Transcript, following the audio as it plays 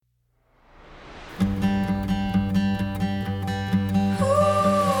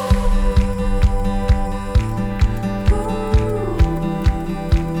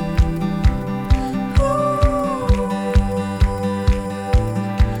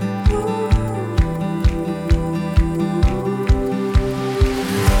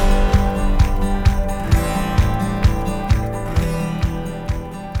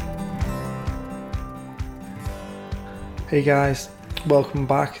Hey guys, welcome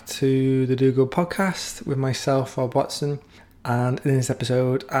back to the Do Good podcast with myself, Rob Watson. And in this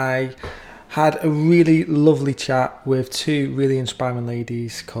episode, I had a really lovely chat with two really inspiring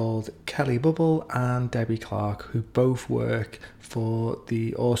ladies called Kelly Bubble and Debbie Clark, who both work for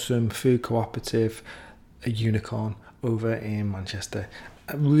the awesome food cooperative Unicorn over in Manchester.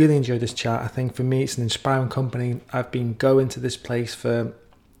 I really enjoyed this chat. I think for me, it's an inspiring company. I've been going to this place for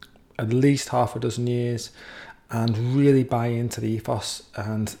at least half a dozen years and really buy into the ethos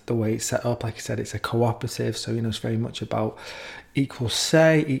and the way it's set up. Like I said, it's a cooperative, so it's very much about equal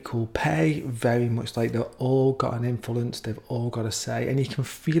say, equal pay, very much like they've all got an influence, they've all got a say, and you can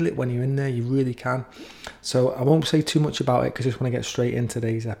feel it when you're in there, you really can. So I won't say too much about it because I just want to get straight into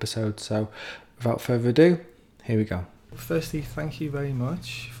today's episode. So without further ado, here we go. Firstly, thank you very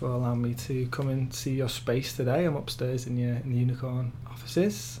much for allowing me to come and see your space today. I'm upstairs in the Unicorn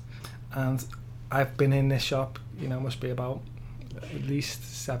offices, and I've been in this shop, must be about at least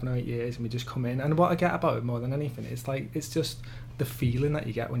 7 or 8 years, and we just come in. And what I get about it more than anything is it's just the feeling that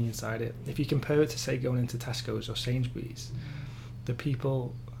you get when you're inside it. If you compare it to, say, going into Tesco's or Sainsbury's, the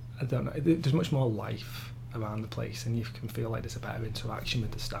people, I don't know, there's much more life around the place, and you can feel like there's a better interaction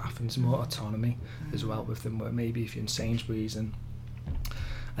with the staff, and there's more autonomy as well with them, where maybe if you're in Sainsbury's and,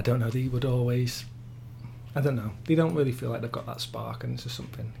 I don't know, they would always, I don't know, they don't really feel like they've got that spark, and it's just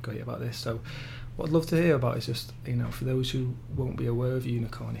something great about this. So what I'd love to hear about is just, for those who won't be aware of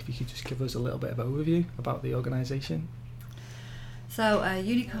Unicorn, if you could just give us a little bit of overview about the organisation. So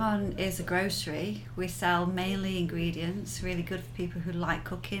Unicorn is a grocery. We sell mainly ingredients, really good for people who like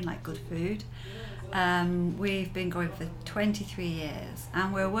cooking, like good food. We've been going for 23 years,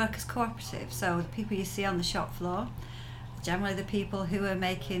 and we're a workers' cooperative, so the people you see on the shop floor, generally the people who are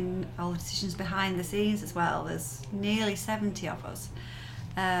making all the decisions behind the scenes as well. There's nearly 70 of us.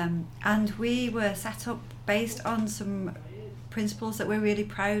 And we were set up based on some principles that we're really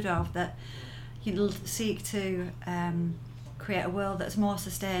proud of, that seek to create a world that's more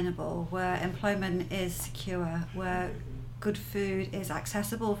sustainable, where employment is secure, where good food is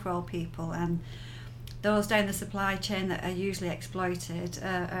accessible for all people, and those down the supply chain that are usually exploited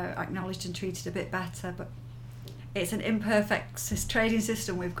are acknowledged and treated a bit better. But it's an imperfect trading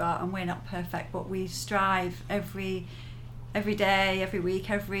system we've got, and we're not perfect, but we strive every day, every week,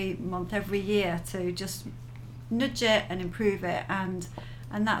 every month, every year to just nudge it and improve it, and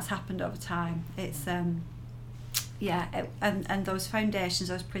that's happened over time. It's and those foundations,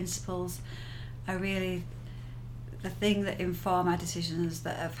 those principles are really the thing that inform our decisions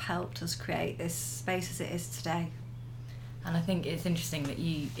that have helped us create this space as it is today. And I think it's interesting that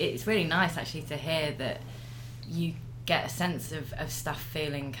it's really nice actually to hear that you get a sense of staff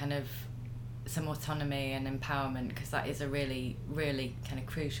feeling kind of some autonomy and empowerment, because that is a really, really kind of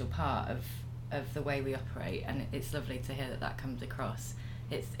crucial part of the way we operate, and it's lovely to hear that comes across.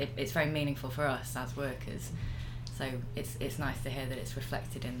 It's very meaningful for us as workers, so it's nice to hear that it's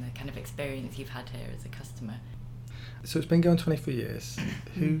reflected in the kind of experience you've had here as a customer. So it's been going 23 years.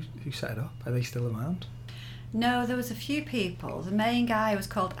 Who set it up? Are they still around? No, there was a few people. The main guy was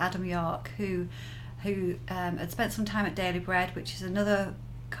called Adam York, who had spent some time at Daily Bread, which is another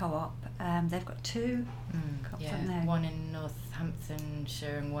co-op. They've got two co-ops, haven't they? One in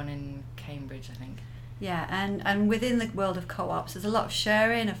Northamptonshire and one in Cambridge, I think. Yeah, and within the world of co-ops, there's a lot of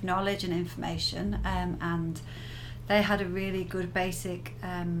sharing of knowledge and information, and they had a really good basic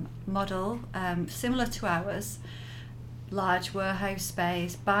model, similar to ours. Large warehouse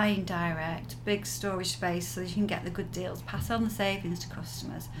space, buying direct, big storage space so you can get the good deals, pass on the savings to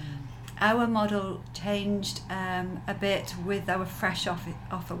customers. Our model changed a bit with our fresh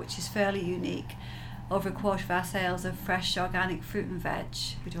offer, which is fairly unique. Over a quarter of our sales are fresh organic fruit and veg.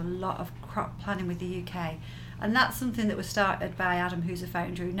 We do a lot of crop planning with the UK, and that's something that was started by Adam, who's a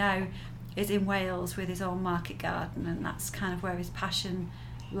founder, who now is in Wales with his own market garden, and that's kind of where his passion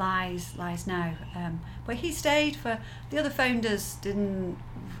lies now. But he stayed for the other founders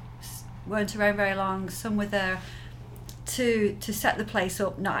weren't around very long. Some were there to set the place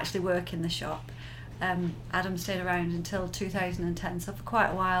up, not actually work in the shop. Adam stayed around until 2010, so for quite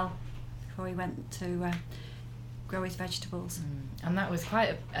a while before he went to grow his vegetables. And that was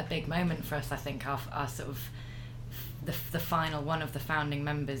quite a big moment for us, I think, our sort of the final one of the founding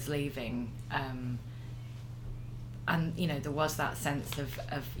members leaving. And there was that sense of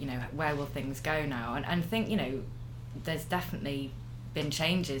where will things go now, and I think there's definitely been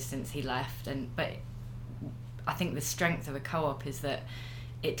changes since he left, but I think the strength of a co-op is that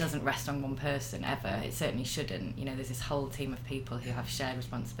it doesn't rest on one person ever. It certainly shouldn't. There's this whole team of people who have shared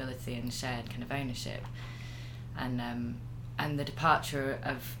responsibility and shared kind of ownership, and and the departure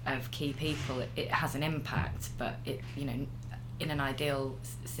of key people, it has an impact, but it, you know, in an ideal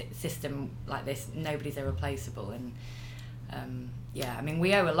system like this, nobody's irreplaceable. And yeah, I mean,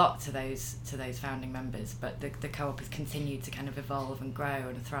 we owe a lot to those founding members, but the co-op has continued to kind of evolve and grow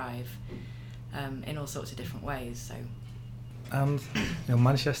and thrive in all sorts of different ways. So, and you know,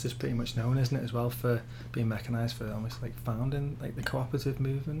 Manchester's pretty much known, isn't it, as well, for being recognised for almost like founding like the cooperative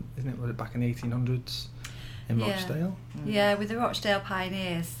movement, isn't it? Was it back in 1800s in Rochdale? Yeah, with the Rochdale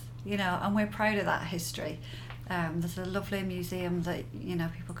Pioneers, you know, and we're proud of that history. There's a lovely museum that, you know,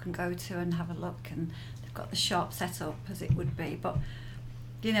 people can go to and have a look, and they've got the shop set up as it would be. But,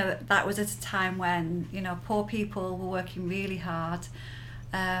 you know, that was at a time when, you know, poor people were working really hard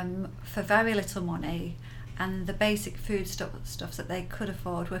for very little money, and the basic food stuffs that they could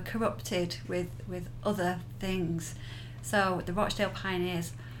afford were corrupted with other things. So the Rochdale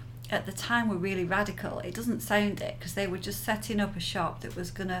Pioneers at the time were really radical. It doesn't sound it, because they were just setting up a shop that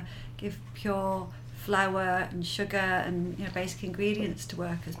was going to give pure flour and sugar and, you know, basic ingredients to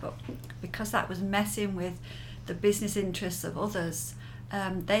workers, but because that was messing with the business interests of others,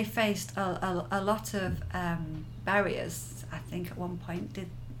 they faced a lot of barriers. I think at one point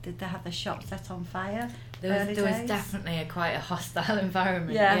did they have the shop set on fire? There was definitely quite a hostile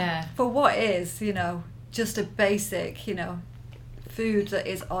environment. Yeah. For what is, you know, just a basic, you know, food that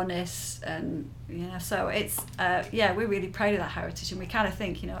is honest, and, you know, so it's yeah, we're really proud of that heritage, and we kind of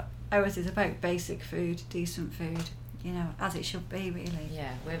think, you know, ours is about basic food, decent food, you know, as it should be, really.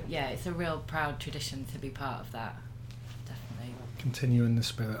 Yeah, it's a real proud tradition to be part of that. Definitely. Continuing the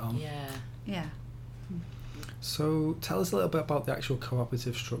spirit on. Yeah. So tell us a little bit about the actual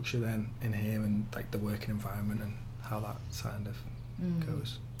cooperative structure then in here, and like the working environment and how that kind of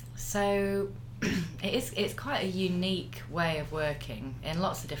goes. So it's quite a unique way of working in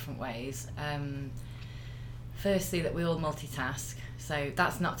lots of different ways. Firstly, that we all multitask. So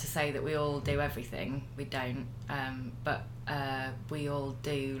that's not to say that we all do everything, we don't, but we all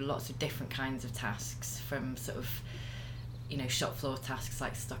do lots of different kinds of tasks, from sort of, you know, shop floor tasks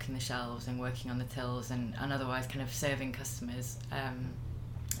like stocking the shelves and working on the tills, and otherwise kind of serving customers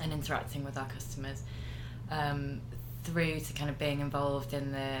and interacting with our customers, through to kind of being involved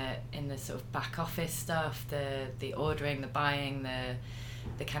in the sort of back office stuff, the ordering, the buying,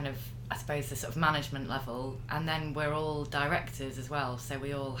 the kind of, I suppose, the sort of management level. And then we're all directors as well, so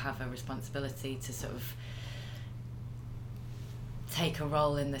we all have a responsibility to sort of take a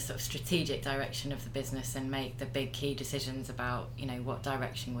role in the sort of strategic direction of the business and make the big key decisions about, you know, what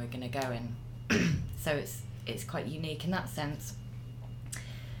direction we're going to go in. So it's quite unique in that sense.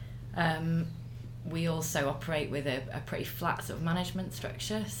 We also operate with a pretty flat sort of management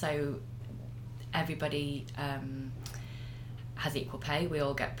structure, so everybody has equal pay. We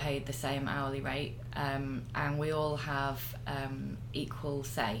all get paid the same hourly rate, and we all have equal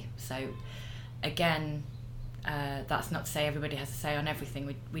say. So again, that's not to say everybody has a say on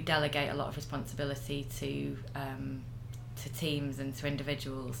everything. We delegate a lot of responsibility to teams and to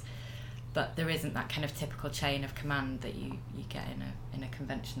individuals, but there isn't that kind of typical chain of command that you get in a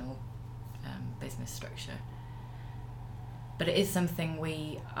conventional business structure. But it is something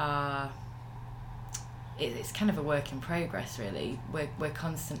we are. It's kind of a work in progress, really. We're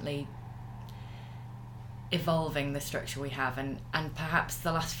constantly evolving the structure we have, and perhaps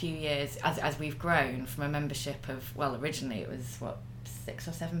the last few years, as we've grown from a membership of, well, originally it was 6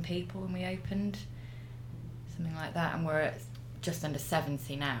 or 7 people when we opened, something like that, and we're at just under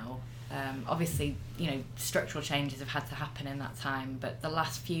 70 now. Obviously, you know, structural changes have had to happen in that time, but the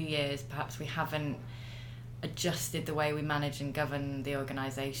last few years perhaps we haven't adjusted the way we manage and govern the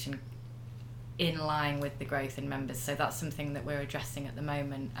organisation in line with the growth in members. So that's something that we're addressing at the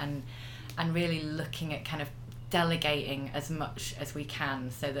moment, and really looking at kind of delegating as much as we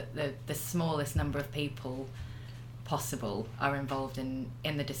can, so that the smallest number of people possible are involved in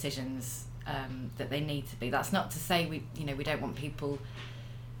the decisions that they need to be. That's not to say we don't want people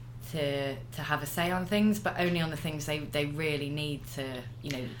to have a say on things, but only on the things they really need to,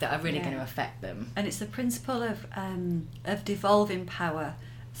 you know, that are really going to affect them. And it's the principle of devolving power,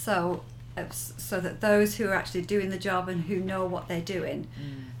 so that those who are actually doing the job and who know what they're doing,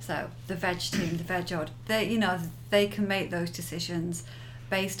 so the veg team, the veg order, they can make those decisions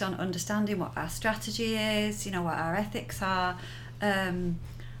based on understanding what our strategy is, you know, what our ethics are,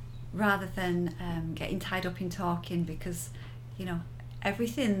 rather than getting tied up in talking, because, you know,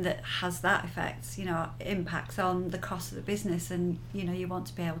 everything that has that effect, you know, impacts on the cost of the business, and, you know, you want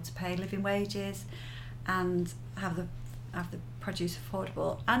to be able to pay living wages and have the produce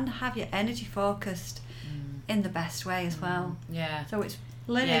affordable, and have your energy focused in the best way as well. Yeah. So it's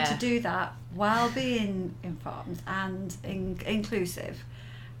learning to do that while being informed and inclusive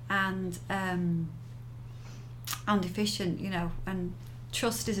and efficient, you know, and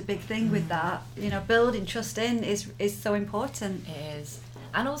trust is a big thing with that. You know, building trust is so important. It is.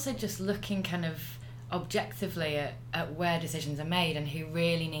 And also just looking kind of objectively at where decisions are made and who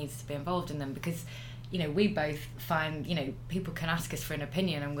really needs to be involved in them, because, you know, we both find, you know, people can ask us for an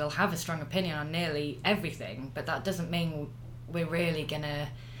opinion and we'll have a strong opinion on nearly everything, but that doesn't mean we're really going to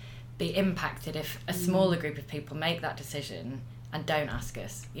be impacted if a smaller group of people make that decision and don't ask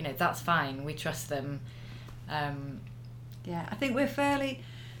us. You know, that's fine, we trust them. Yeah, I think we're fairly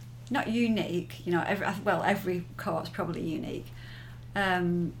not unique, you know, every co-op's probably unique,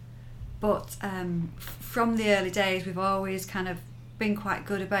 but from the early days we've always kind of been quite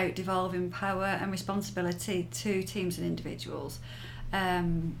good about devolving power and responsibility to teams and individuals,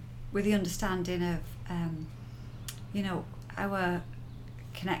 with the understanding of you know, our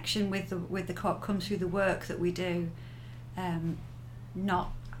connection with the co-op comes through the work that we do,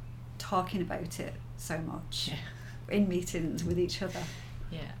 not talking about it so much in meetings with each other.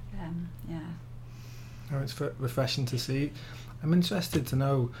 Oh, it's refreshing to see. I'm interested to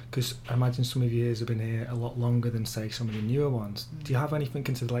know, because I imagine some of you have been here a lot longer than, say, some of the newer ones. Do you have anything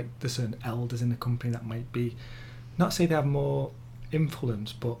considered, like, the certain elders in the company that might be, not say they have more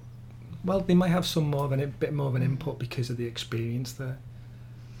influence, but, well, they might have some more of a bit more of an input because of the experience there?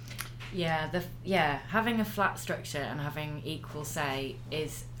 Having a flat structure and having equal say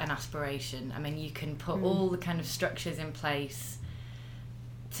is an aspiration. I mean, you can put all the kind of structures in place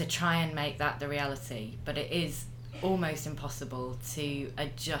to try and make that the reality, but it is almost impossible to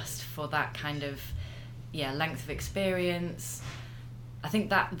adjust for that kind of length of experience. I think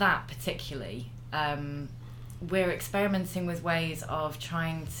that particularly, we're experimenting with ways of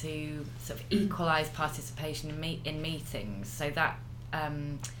trying to sort of equalise participation in meetings, so that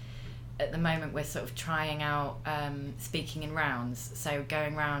at the moment we're sort of trying out speaking in rounds, so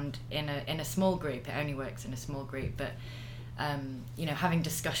going round in a small group. It only works in a small group, but you know, having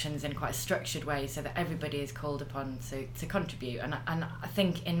discussions in quite a structured way so that everybody is called upon to contribute, and I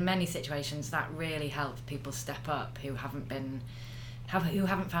think in many situations that really helps people step up who haven't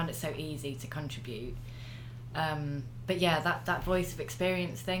found it so easy to contribute. But yeah, that voice of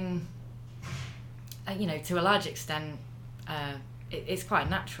experience thing, you know, to a large extent, it's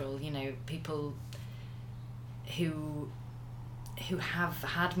quite natural. You know, people who have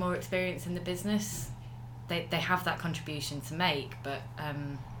had more experience in the business, they have that contribution to make, but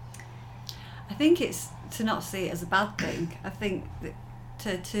I think it's to not see it as a bad thing. I think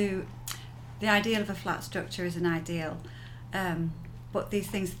that to the ideal of a flat structure is an ideal, but these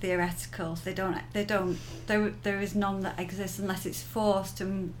things are theoretical. So there is none that exists unless it's forced,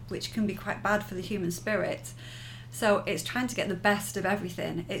 and which can be quite bad for the human spirit. So it's trying to get the best of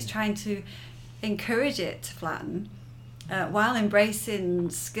everything. It's trying to encourage it to flatten, while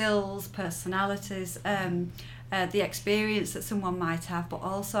embracing skills, personalities, the experience that someone might have, but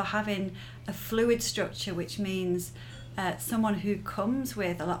also having a fluid structure, which means someone who comes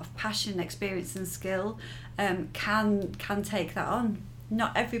with a lot of passion, experience and skill can take that on.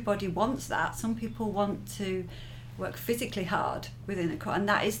 Not everybody wants that. Some people want to work physically hard within a co-op, and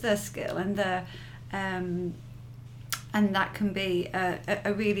that is their skill, and that can be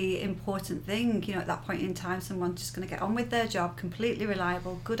a really important thing. You know, at that point in time, someone's just going to get on with their job, completely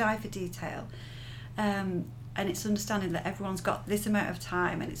reliable, good eye for detail, and it's understanding that everyone's got this amount of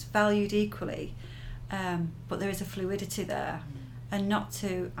time and it's valued equally, but there is a fluidity there, and not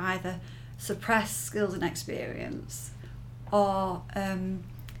to either suppress skills and experience or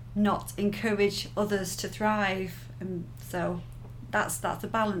not encourage others to thrive. And so that's a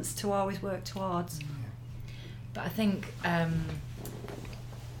balance to always work towards. But I think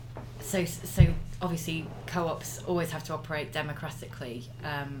so obviously co-ops always have to operate democratically,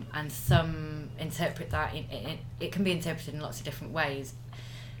 and some interpret that it can be interpreted in lots of different ways.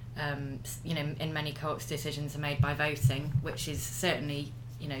 You know, in many co-ops decisions are made by voting, which is certainly,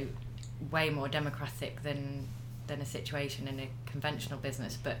 you know, way more democratic than a situation in a conventional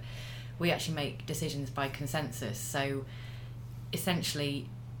business, but we actually make decisions by consensus. So essentially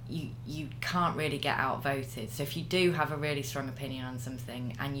you can't really get outvoted. So if you do have a really strong opinion on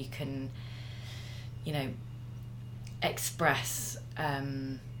something and you can, you know, express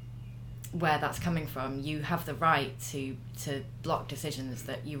where that's coming from, you have the right to block decisions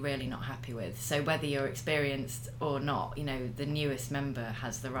that you're really not happy with. So whether you're experienced or not, you know, the newest member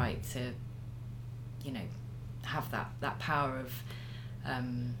has the right to, you know, have that power of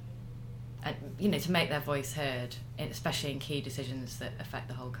you know, to make their voice heard, especially in key decisions that affect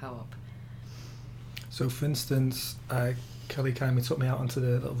the whole co-op. So, for instance, Kelly kindly took me out onto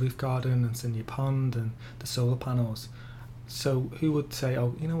the little roof garden and seen your pond and the solar panels. So who would say,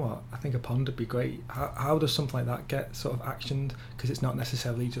 oh, you know what, I think a pond would be great? How does something like that get sort of actioned? Because it's not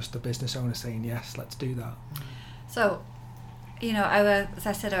necessarily just the business owner saying, yes, let's do that. So, you know, as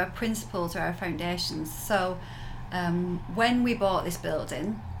I said, our principles are our foundations. So when we bought this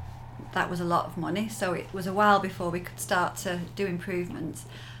building, that was a lot of money. So it was a while before we could start to do improvements.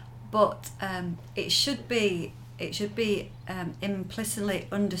 But it should be implicitly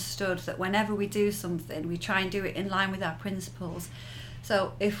understood that whenever we do something, we try and do it in line with our principles.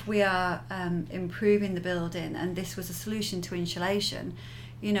 So if we are improving the building and this was a solution to insulation,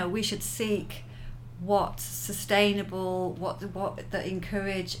 you know, we should seek what's sustainable, what that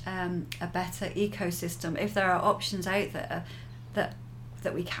encourage a better ecosystem. If there are options out there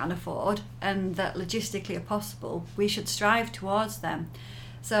that we can afford and that logistically are possible, we should strive towards them.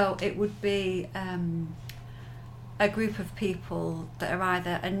 So it would be a group of people that are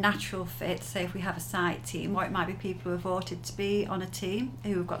either a natural fit, say if we have a site team, or it might be people who have voted to be on a team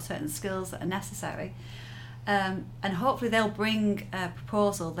who have got certain skills that are necessary, and hopefully they'll bring a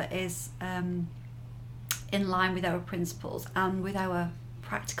proposal that is in line with our principles and with our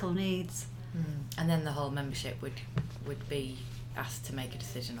practical needs. And then the whole membership would be asked to make a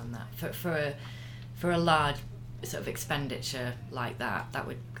decision on that. For a large sort of expenditure like that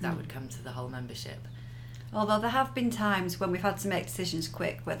would come to the whole membership. Although there have been times when we've had to make decisions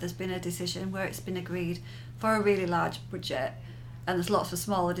quick, where there's been a decision where it's been agreed for a really large budget, and there's lots of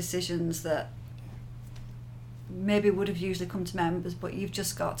smaller decisions that maybe would have usually come to members, but you've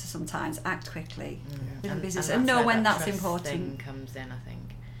just got to sometimes act quickly in business and know when that's important. Thing comes in, I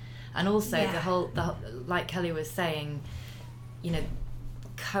think. And also the whole like Kelly was saying, you know,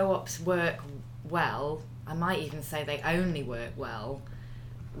 co-ops work well. I might even say they only work well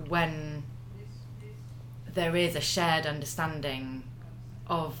when there is a shared understanding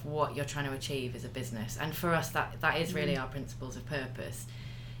of what you're trying to achieve as a business. And for us, that is really our principles of purpose.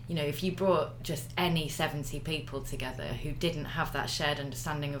 You know, if you brought just any 70 people together who didn't have that shared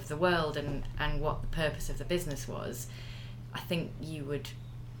understanding of the world and what the purpose of the business was, I think you would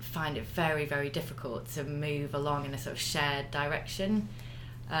find it very, very difficult to move along in a sort of shared direction.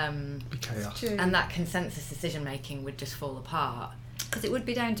 Be chaos. And that consensus decision making would just fall apart. Because it would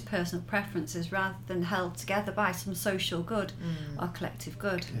be down to personal preferences rather than held together by some social good or collective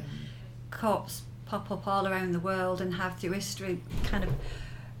good. Co-ops pop up all around the world and have through history kind of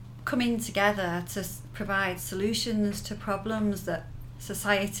coming together to provide solutions to problems that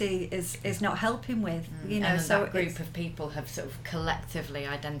society is not helping with. You know, and so that group of people have sort of collectively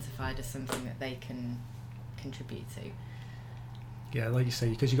identified as something that they can contribute to. Yeah, like you say,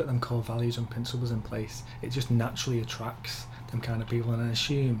 because you've got them core values and principles in place, it just naturally attracts them kind of people, and I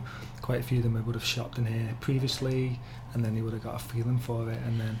assume quite a few of them would have shopped in here previously and then they would have got a feeling for it,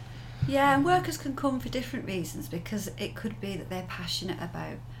 and then... Yeah, and workers can come for different reasons, because it could be that they're passionate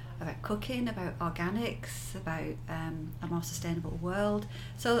about cooking, about organics, about a more sustainable world.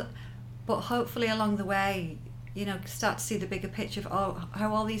 So, but hopefully along the way, you know, start to see the bigger picture of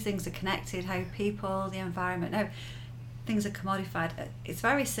how all these things are connected, how people, the environment, how things are commodified. It's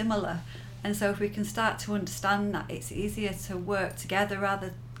very similar. And so if we can start to understand that, it's easier to work together rather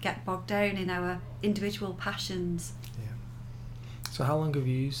than get bogged down in our individual passions. Yeah. So how long have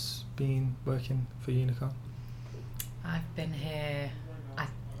you been working for Unicorn? I've been here,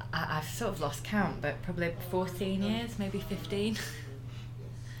 I've sort of lost count, but probably 14 years, maybe 15.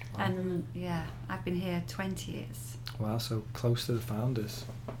 Wow. And yeah, I've been here 20 years. Wow, so close to the founders.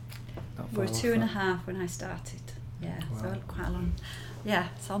 We were 2.5 when I started. Yeah, wow. So quite a long. Yeah,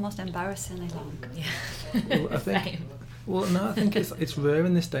 it's almost embarrassingly long. Yeah. Well, I think it's rare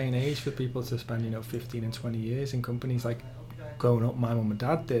in this day and age for people to spend 15 and 20 years in companies. Like growing up, my mum and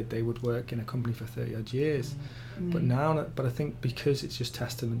dad did. They would work in a company for 30 odd years. But I think because it's just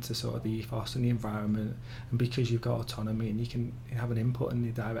testament to sort of the ethos and the environment, and because you've got autonomy and you can have an input in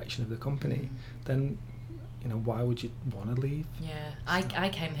the direction of the company, then why would you want to leave? Yeah, I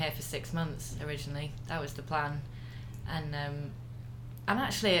came here for 6 months originally. That was the plan, and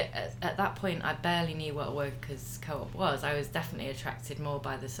actually at that point I barely knew what a workers' co-op was. I was definitely attracted more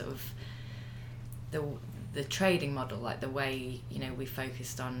by the sort of the trading model, like the way we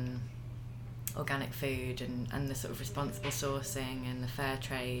focused on organic food and the sort of responsible sourcing and the fair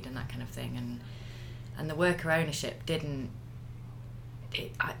trade and that kind of thing, and the worker ownership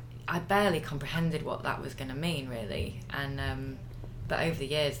I barely comprehended what that was going to mean really, and but over the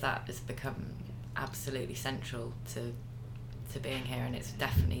years that has become absolutely central to being here, and it's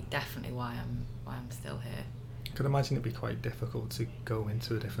definitely why I'm still here. I could imagine it'd be quite difficult to go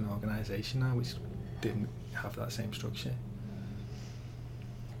into a different organisation now which didn't have that same structure.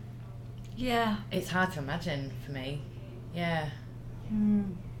 Yeah. It's hard to imagine for me. Yeah.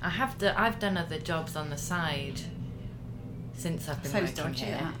 Mm. I've done other jobs on the side since I've been Sounds working dodgy,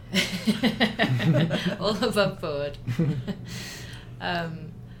 here. All above board.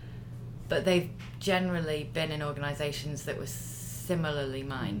 But they've generally been in organisations that were similarly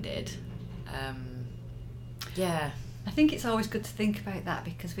minded. Yeah. I think it's always good to think about that,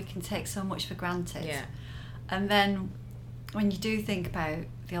 because we can take so much for granted. Yeah. And then when you do think about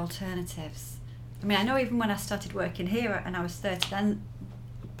the alternatives, I mean, I know even when I started working here and I was 30, then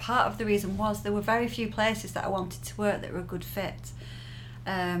part of the reason was there were very few places that I wanted to work that were a good fit.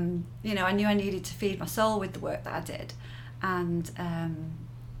 You know, I knew I needed to feed my soul with the work that I did, and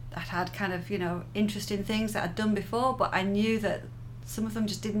I'd had kind of, you know, interesting things that I'd done before, but I knew that some of them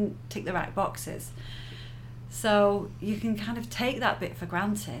just didn't tick the right boxes. So you can kind of take that bit for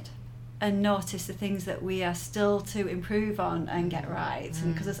granted and notice the things that we are still to improve on and get right,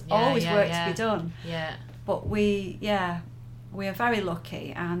 and because there's always work to be done. Yeah. But we are very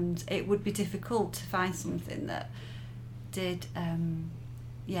lucky, and it would be difficult to find something that did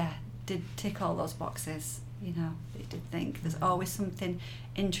tick all those boxes. You know, you did think there's always something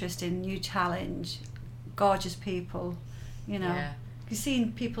interesting, new challenge, gorgeous people. You know, you've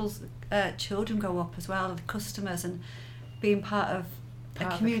seen people's children grow up as well, the customers, and being part of a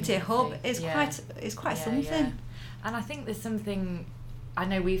community hub is quite something. Yeah. And I think there's something, I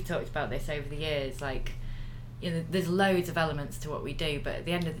know we've talked about this over the years, like, you know, there's loads of elements to what we do, but at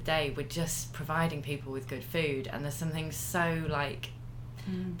the end of the day, we're just providing people with good food, and there's something so, like,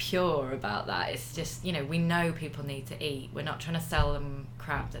 pure about that. It's just, you know, we know people need to eat. We're not trying to sell them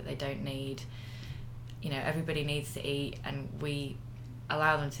crap that they don't need. You know, everybody needs to eat, and we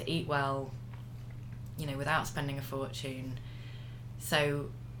allow them to eat well, you know, without spending a fortune. So,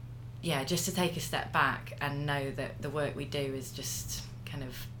 yeah, just to take a step back and know that the work we do is just kind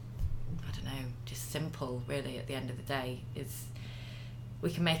of, I don't know, just simple, really, at the end of the day. We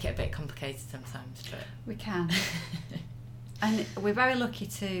can make it a bit complicated sometimes, but... We can. And we're very lucky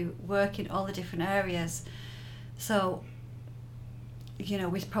to work in all the different areas. So, you know,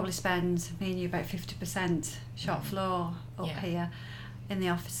 we probably spend, me and you, about 50% shop floor up here in the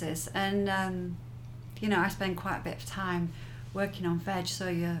offices. And, you know, I spend quite a bit of time working on veg, so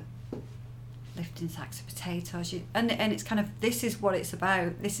you're lifting sacks of potatoes, and it's kind of, this is what it's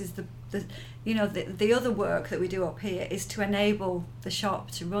about. This is the you know, the other work that we do up here is to enable the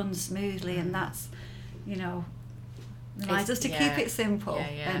shop to run smoothly, and that's, you know, reminds us to keep it simple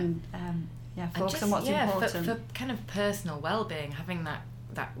and focus just, on what's important. For kind of personal well-being, having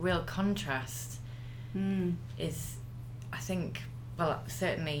that real contrast is, I think, well,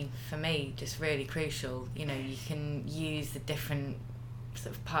 certainly for me, just really crucial. You know, you can use the different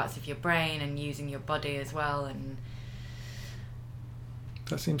sort of parts of your brain and using your body as well, and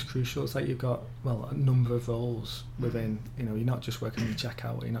that seems crucial. It's like you've got, well, a number of roles within, you know, you're not just working in the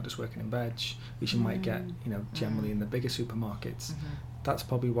checkout, you're not just working in veg, which you might get, you know, generally in the bigger supermarkets. That's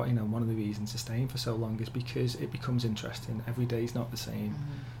probably what, you know, one of the reasons to staying for so long is because it becomes interesting. Every day is not the same.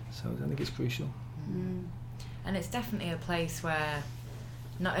 So I think it's crucial. And it's definitely a place where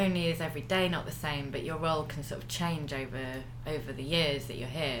not only is every day not the same, but your role can sort of change over the years that you're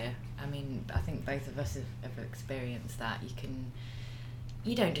here. I mean, I think both of us have experienced that.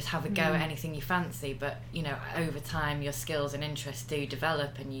 You don't just have a go at anything you fancy, but, you know, over time your skills and interests do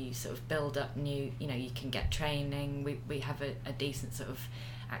develop, and you sort of build up new, you know, you can get training. We have a decent sort of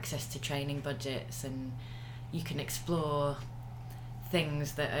access to training budgets, and you can explore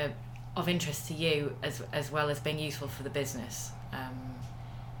things that are of interest to you as well as being useful for the business.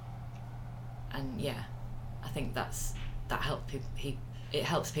 And yeah, I think that helps it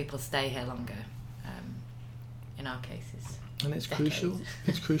helps people stay here longer, in our cases. And it's crucial.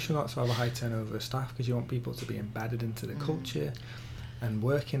 It's crucial not to have a high turnover of staff, because you want people to be embedded into the culture and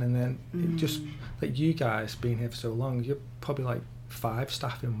working. And then it just, like, you guys being here for so long, you're probably like 5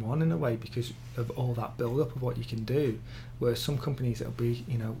 staff in one in a way, because of all that build up of what you can do. Whereas some companies, it'll be,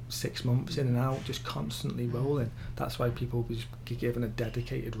 you know, 6 months in and out, just constantly rolling. That's why people will be given a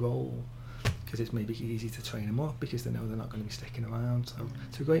dedicated role, because it's maybe easy to train them up, because they know they're not going to be sticking around. So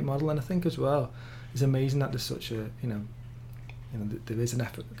it's a great model. And I think as well, it's amazing that there's such a, you know, there is an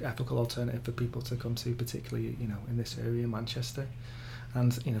ethical alternative for people to come to, particularly, you know, in this area, Manchester.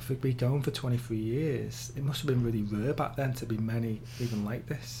 And, you know, for be going for 23 years, it must have been really rare back then to be many even like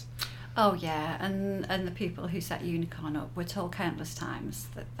this. Oh yeah, and the people who set Unicorn up were told countless times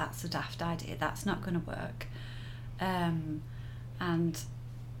that that's a daft idea, that's not going to work. And,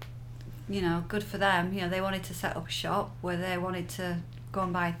 you know, good for them. You know, they wanted to set up a shop where they wanted to go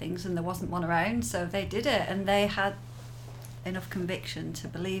and buy things, and there wasn't one around, so they did it, and they had enough conviction to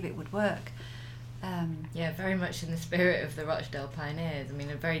believe it would work. Yeah, very much in the spirit of the Rochdale Pioneers. I mean,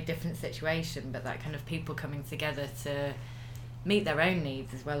 a very different situation, but that kind of people coming together to meet their own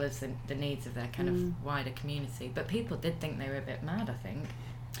needs as well as the needs of their kind of wider community. But people did think they were a bit mad, I think.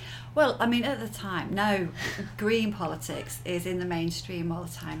 Well, I mean, at the time, now green politics is in the mainstream all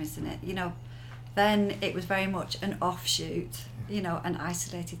the time, isn't it? You know, then it was very much an offshoot, you know, an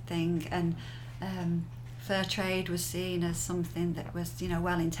isolated thing, and fair trade was seen as something that was, you know,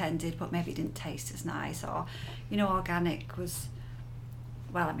 well intended but maybe didn't taste as nice, or, you know, organic was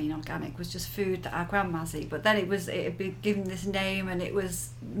just food that our grandmas eat, but then it had been given this name and it was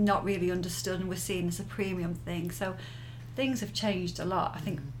not really understood and was seen as a premium thing. So things have changed a lot. I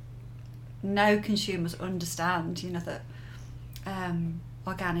think now consumers understand, you know, that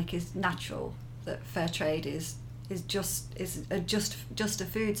organic is natural, that fair trade is just a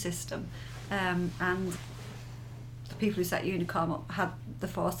food system, and the people who set Unicorn up had the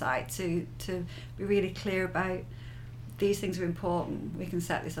foresight to be really clear about these things are important. We can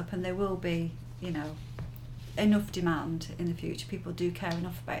set this up, and there will be, you know, enough demand in the future. People do care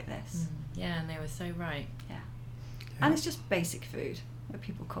enough about this. Yeah, and they were so right. Yeah. And it's just basic food that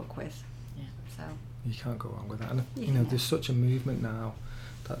people cook with. Yeah. So you can't go wrong with that. And you know, there's such a movement now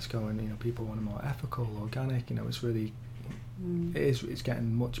that's going. You know, people want a more ethical, organic. You know, it's really, it's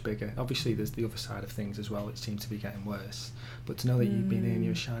getting much bigger. Obviously, there's the other side of things as well. It seems to be getting worse. But to know that you've been in,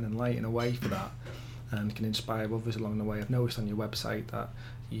 you're shining light in a way for that, and can inspire others along the way. I've noticed on your website that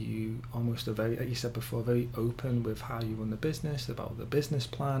you almost are very, like you said before, very open with how you run the business, about the business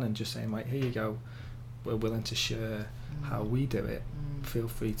plan, and just saying, like, here you go, we're willing to share how we do it. Feel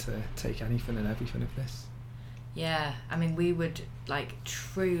free to take anything and everything of this. Yeah, I mean, we would like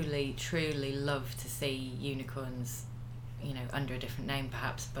truly love to see Unicorns, you know, under a different name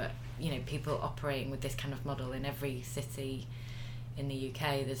perhaps, but, you know, people operating with this kind of model in every city in the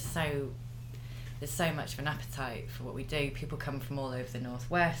UK. There's so much of an appetite for what we do. People come from all over the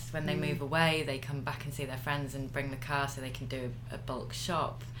northwest. When they move away, they come back and see their friends and bring the car so they can do a bulk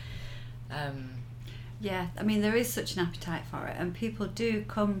shop. Yeah, I mean, there is such an appetite for it, and people do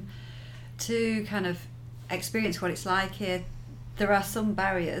come to kind of experience what it's like here. There are some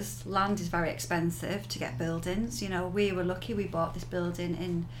barriers. Land is very expensive to get buildings. You know, we were lucky, we bought this building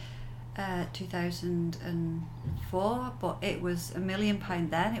in 2004, but it was £1 million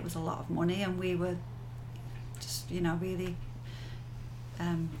then. It was a lot of money, and we were just, you know, really,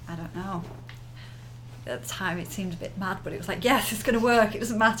 I don't know. At the time it seemed a bit mad, but it was like, yes, it's going to work, it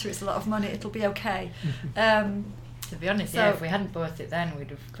doesn't matter, it's a lot of money, it'll be okay. To be honest, yeah, if we hadn't bought it then,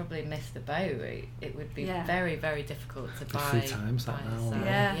 we'd have probably missed the boat. It would be very, very difficult to buy. 3 times that now.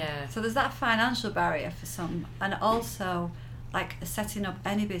 Yeah. So there's that financial barrier for some, and also, like, setting up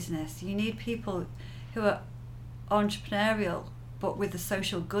any business, you need people who are entrepreneurial but with the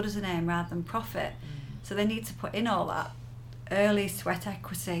social good as an aim rather than profit. So they need to put in all that early sweat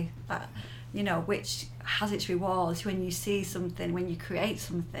equity, that, you know, which has its rewards when you see something, when you create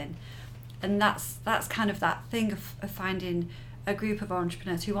something. And that's kind of that thing of finding a group of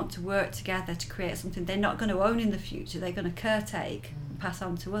entrepreneurs who want to work together to create something they're not going to own in the future, they're going to caretake and pass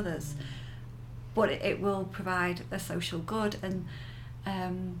on to others. But it will provide a social good, and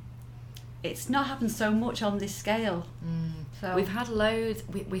it's not happened so much on this scale. So we've had loads,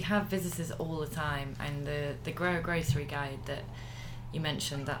 we have visitors all the time, and the Grow a Grocery guide that you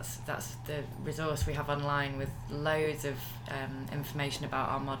mentioned, that's the resource we have online with loads of information about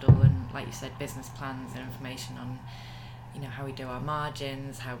our model, and, like you said, business plans and information on, you know, how we do our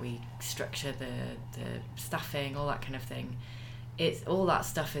margins, how we structure the staffing, all that kind of thing. It's all that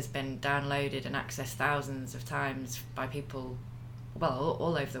stuff has been downloaded and accessed thousands of times by people, well,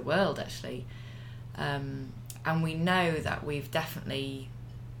 all over the world actually, and we know that we've definitely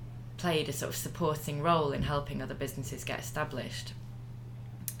played a sort of supporting role in helping other businesses get established.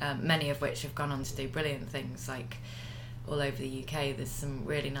 Many of which have gone on to do brilliant things, like all over the UK. There's some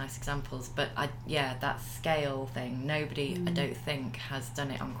really nice examples, but that scale thing, nobody, I don't think, has done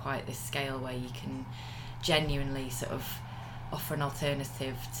it on quite this scale where you can genuinely sort of offer an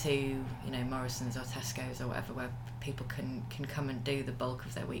alternative to, you know, Morrison's or Tesco's or whatever, where people can come and do the bulk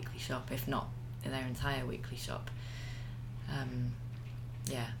of their weekly shop, if not their entire weekly shop.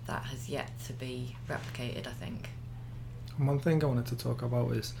 That has yet to be replicated, I think. And one thing I wanted to talk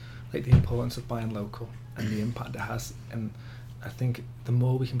about is, like, the importance of buying local and the impact it has. And I think the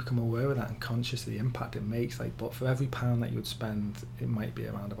more we can become aware of that and conscious of the impact it makes, like, but for every pound that you would spend, it might be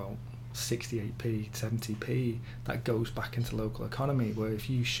around about 68p, 70p that goes back into local economy. Where if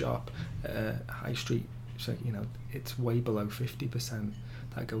you shop at a high street, so, you know, it's way below 50%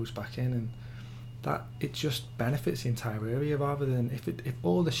 that goes back in. And that it just benefits the entire area, rather than if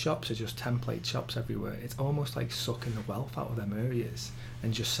all the shops are just template shops everywhere, it's almost like sucking the wealth out of them areas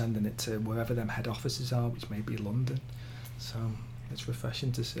and just sending it to wherever them head offices are, which may be London. So it's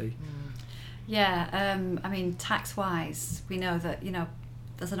refreshing to see. Yeah, I mean, tax-wise, we know that,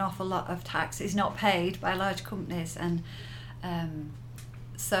 there's an awful lot of tax is not paid by large companies, and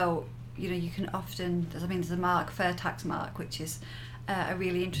so, you can often, there's a mark, fair tax mark, which is a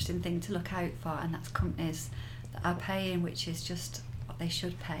really interesting thing to look out for, and that's companies that are paying, which is just what they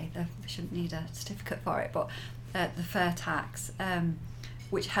should pay. They shouldn't need a certificate for it, but the fair tax,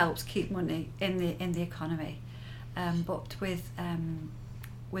 which helps keep money in the economy. But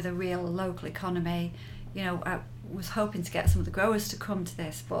with a real local economy, I was hoping to get some of the growers to come to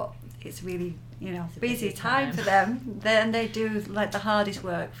this, but it's really, It's a busy time for them. Then they do like the hardest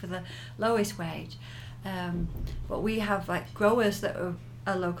work for the lowest wage. But we have like growers that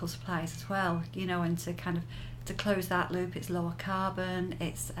are local suppliers as well, and to close that loop, it's lower carbon,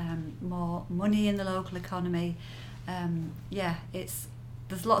 it's more money in the local economy.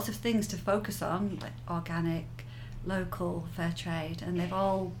 There's lots of things to focus on, like organic, local, fair trade, and they've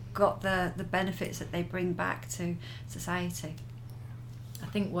all got the benefits that they bring back to society. I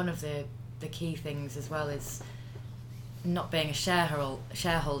think one of the key things as well is not being a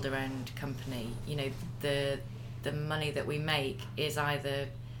shareholder-owned company. The money that we make is either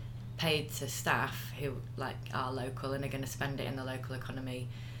paid to staff who are local and are going to spend it in the local economy,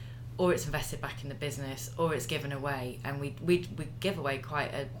 or it's invested back in the business, or it's given away. And we give away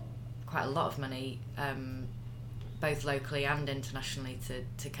quite a lot of money, both locally and internationally,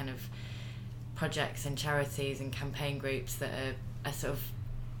 to kind of projects and charities and campaign groups that are sort of,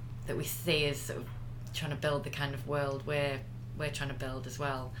 that we see as sort of trying to build the kind of world we're trying to build as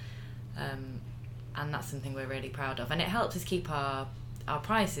well, and that's something we're really proud of, and it helps us keep our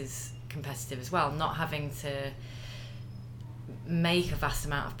prices competitive as well, not having to make a vast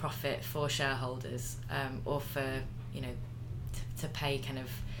amount of profit for shareholders, or for to pay kind of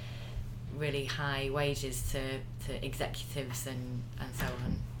really high wages to executives and so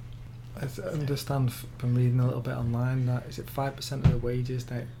on. I understand from reading a little bit online that is it 5% of the wages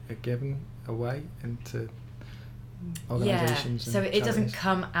that are given away into organisations? Yeah, so it doesn't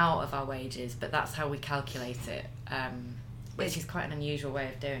come out of our wages, but that's how we calculate it, which is quite an unusual way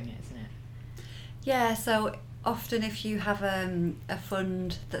of doing it, isn't it? Yeah, so often if you have a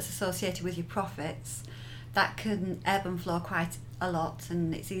fund that's associated with your profits, that can ebb and flow quite a lot,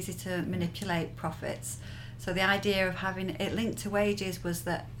 and it's easy to manipulate profits. So the idea of having it linked to wages was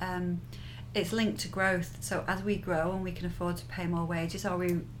that it's linked to growth. So as we grow and we can afford to pay more wages, or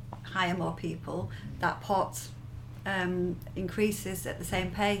we hire more people, that pot increases at the same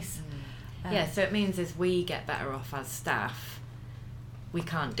pace. So it means as we get better off as staff, we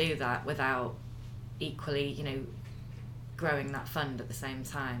can't do that without equally, growing that fund at the same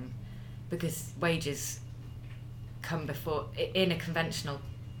time, because wages come before. In a conventional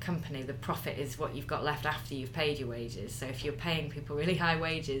company, the profit is what you've got left after you've paid your wages. So if you're paying people really high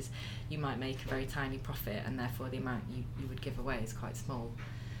wages, you might make a very tiny profit, and therefore the amount you would give away is quite small.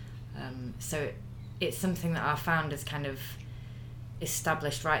 So it's something that our founders kind of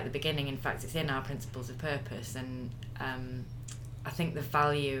established right at the beginning. In fact, it's in our principles of purpose, and I think the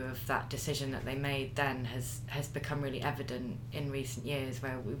value of that decision that they made then has become really evident in recent years,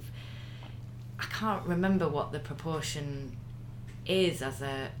 where I can't remember what the proportion is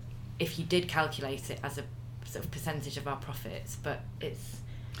if you did calculate it as a sort of percentage of our profits, but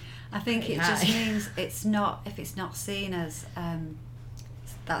I think it just means it's not seen as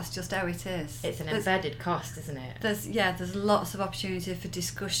that's just how it is. It's an embedded cost, isn't it? There's lots of opportunity for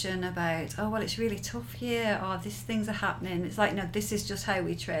discussion about, oh well, it's really tough here, or these things are happening. It's like, no, this is just how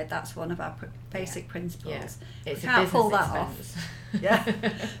we trade. That's one of our basic principles. Yeah. It's we can't pull that expense. off. Yeah.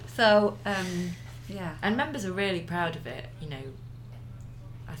 So and members are really proud of it,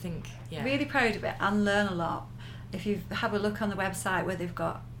 I think, really proud of it, and learn a lot. If you have a look on the website where they've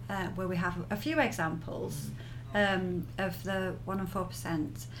got where we have a few examples of the 1% and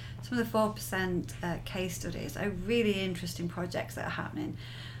 4%. Some of the 4% case studies are really interesting projects that are happening,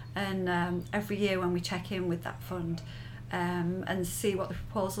 and every year when we check in with that fund and see what the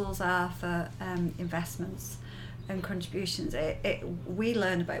proposals are for investments and contributions, we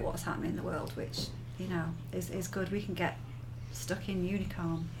learn about what's happening in the world, which is good. We can get stuck in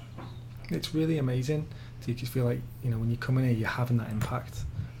unicorn. It's really amazing. You just feel like when you come in here, you're having that impact,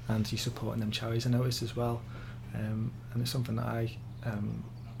 and you're supporting them charities. I noticed as well, and it's something that I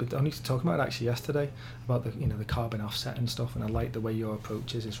but I need to talk about it actually yesterday about the carbon offset and stuff, and I like the way your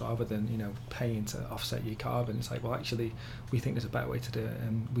approach is rather than paying to offset your carbon. It's like, well, actually we think there's a better way to do it,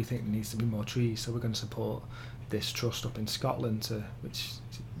 and we think there needs to be more trees, so we're going to support this trust up in Scotland which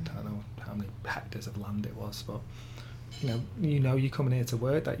I don't know how many hectares of land it was, but you're coming here to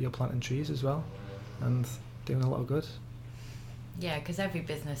work, that you're planting trees as well and doing a lot of good. Yeah, because every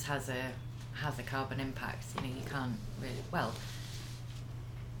business has a carbon impact. You can't really, well,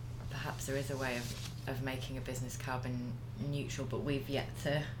 perhaps there is a way of making a business carbon neutral, but we've yet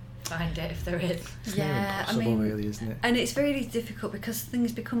to find it if there is. Yeah, impossible, really, isn't it? And it's really difficult because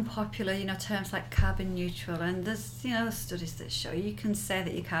things become popular, terms like carbon neutral, and there's studies that show you can say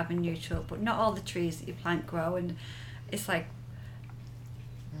that you're carbon neutral, but not all the trees that you plant grow. And it's like,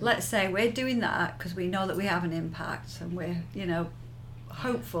 let's say we're doing that because we know that we have an impact, and we're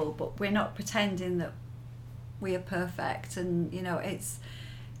hopeful, but we're not pretending that we are perfect. And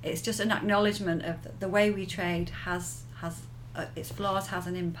it's just an acknowledgement of the way we trade has its flaws, has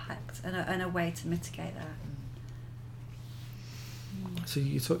an impact, and a way to mitigate that. So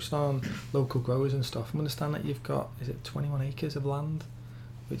you touched on local growers and stuff. I understand that you've got, is it 21 acres of land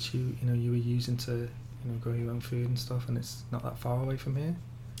which you were using to grow your own food and stuff, and it's not that far away from here?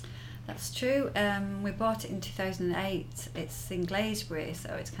 That's true. We bought it in 2008. It's in Glaisbury,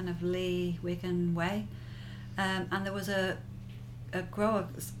 so it's kind of Lee Wigan way, and there was a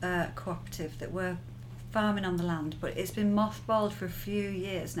growers cooperative that were farming on the land, but it's been mothballed for a few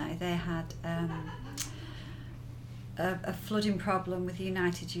years now. They had a flooding problem with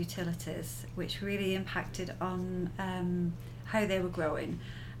United Utilities, which really impacted on how they were growing,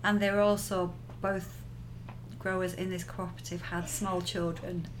 and they were also, both growers in this cooperative had small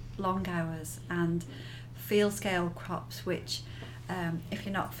children, long hours, and field scale crops, which if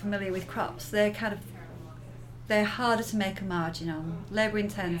you're not familiar with crops, they're harder to make a margin on, labour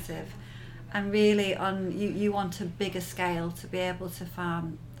intensive, and really you want a bigger scale to be able to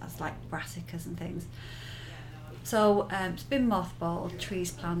farm. That's like brassicas and things. So it's been mothballed,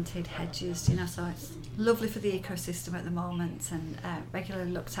 trees planted, hedges, so it's lovely for the ecosystem at the moment, and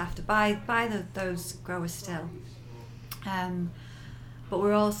regularly looked after by those growers still. But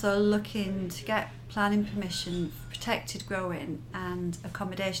we're also looking to get planning permission for protected growing and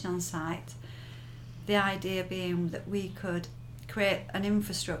accommodation on site. The idea being that we could create an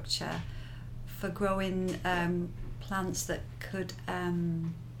infrastructure for growing plants that could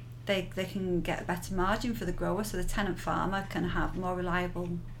they can get a better margin for the grower, so the tenant farmer can have more reliable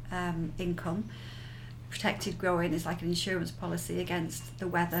income. Protected growing is like an insurance policy against the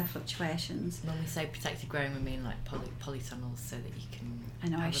weather fluctuations. When we say protected growing, we mean like polytunnels, so that you can. I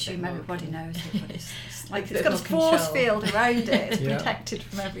know, I assume everybody knows it, but it's like It's it's got a force field around it. It's Yeah. protected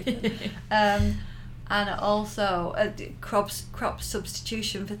from everything. And also crop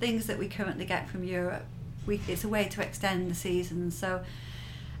substitution for things that we currently get from Europe. It's a way to extend the season. So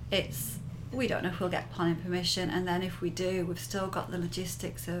we don't know if we'll get planning permission, and then if we do, we've still got the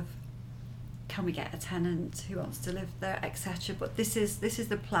logistics of, can we get a tenant who wants to live there, etc. But this is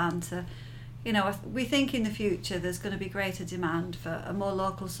the plan to, we think in the future there's going to be greater demand for a more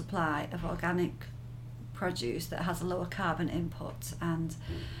local supply of organic produce that has a lower carbon input, and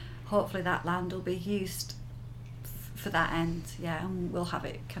hopefully that land will be used for that end. Yeah, and we'll have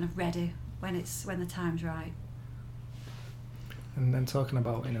it kind of ready when the time's right. And then talking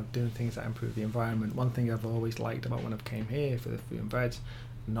about doing things that improve the environment, one thing I've always liked about when I came here for the fruit and veg,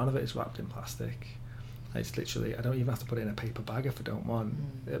 none of it is wrapped in plastic. It's literally, I don't even have to put it in a paper bag if I don't want.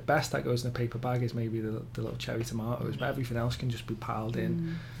 The best that goes in a paper bag is maybe the little cherry tomatoes, but everything else can just be piled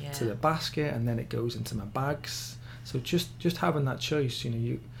in to the basket, and then it goes into my bags. So just having that choice,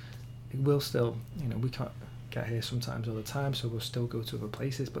 it will still, we can't get here sometimes all the time, so we'll still go to other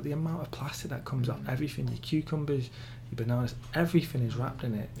places, but the amount of plastic that comes off everything, your cucumbers, your bananas, everything is wrapped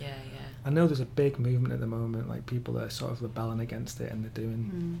in it. I know there's a big movement at the moment, like people are sort of rebelling against it, and they're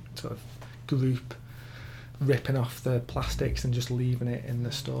doing sort of group ripping off the plastics and just leaving it in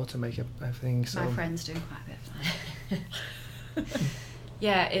the store to make a thing. So my friend's doing quite a bit of that.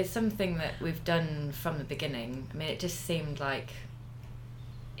 Yeah, it's something that we've done from the beginning. I mean, it just seemed like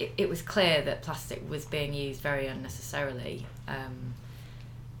it was clear that plastic was being used very unnecessarily, and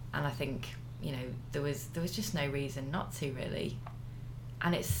I think there was just no reason not to, really.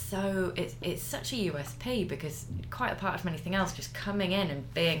 And it's such a USP, because quite apart from anything else, just coming in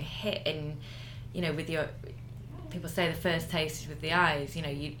and being hit in, with your, people say the first taste is with the eyes.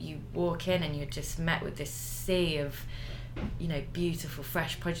 You walk in and you're just met with this sea of beautiful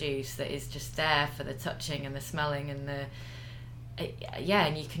fresh produce that is just there for the touching and the smelling and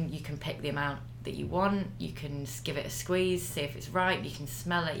and you can pick the amount that you want. You can give it a squeeze, see if it's right. You can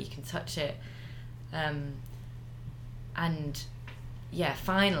smell it, you can touch it, and yeah,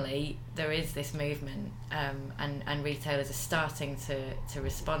 finally there is this movement, and retailers are starting to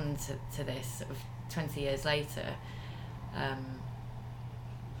respond to this sort of 20 years later,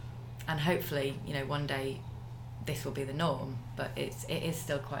 and hopefully, you know, one day this will be the norm, but it is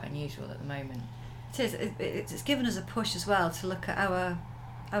still quite unusual at the moment. It is. It's given us a push as well to look at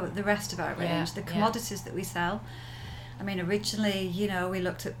the rest of our range, the commodities that we sell. I mean, originally, you know, we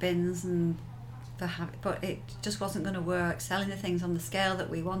looked at bins and but it just wasn't going to work, selling the things on the scale that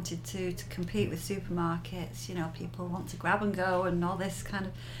we wanted to compete with supermarkets. You know, people want to grab and go and all this kind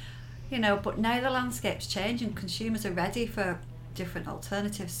of, you know, but now the landscape's changed and consumers are ready for different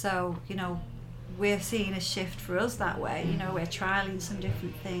alternatives. So, you know, we're seeing a shift for us that way. You know, we're trialling some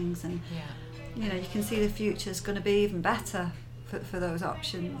different things, and you know, you can see the future's going to be even better for those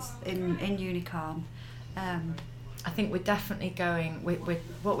options in Unicorn. I think we're definitely going.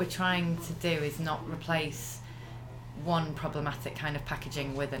 What we're trying to do is not replace one problematic kind of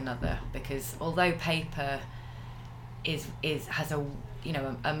packaging with another, because although paper has a, you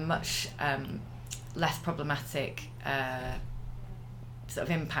know, a much less problematic sort of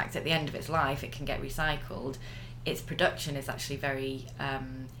impact at the end of its life, it can get recycled. Its production is actually very.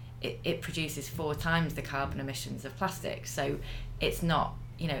 It produces 4 times the carbon emissions of plastic. So it's not,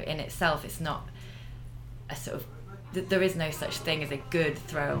 you know, in itself, it's not a sort of. There is no such thing as a good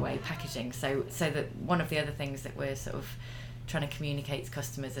throwaway packaging. So that one of the other things that we're sort of trying to communicate to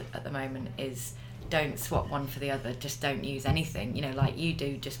customers at the moment is, don't swap one for the other. Just don't use anything, you know, like you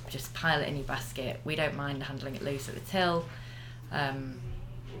do. Just pile it in your basket. We don't mind handling it loose at the till, and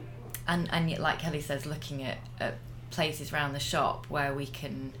yet, like Kelly says, looking at places around the shop where we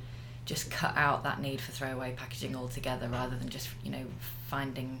can just cut out that need for throwaway packaging altogether, rather than just, you know,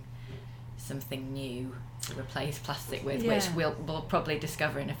 finding something new to replace plastic with, which we'll probably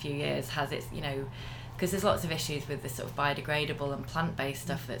discover in a few years has its, you know, because there's lots of issues with this sort of biodegradable and plant-based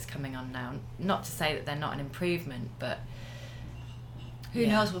stuff that's coming on now. Not to say that they're not an improvement, but who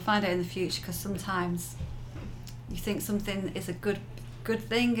knows, we'll find out in the future, because sometimes you think something is a good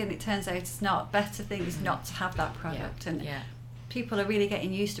thing and it turns out it's not. A better thing is not to have that product. And people are really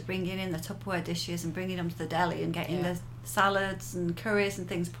getting used to bringing in the Tupperware dishes and bringing them to the deli and getting the salads and curries and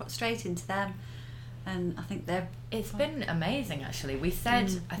things put straight into them, and I think it's been amazing actually. We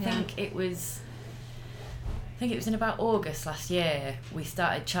said I think it was in about August last year we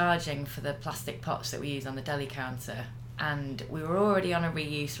started charging for the plastic pots that we use on the deli counter, and we were already on a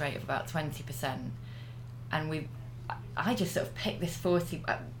reuse rate of about 20%, and I just sort of picked this 40.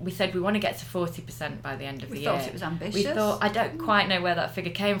 We said we want to get to 40% by the end of the year. We thought it was ambitious. We thought, I don't quite know where that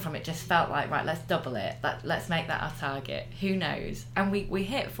figure came from. It just felt like, right, let's double it. Let's make that our target. Who knows? And we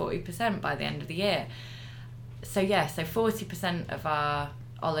hit 40% by the end of the year. So 40% of our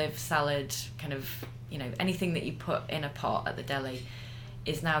olive, salad, kind of, you know, anything that you put in a pot at the deli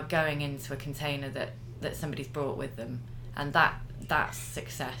is now going into a container that somebody's brought with them, and that's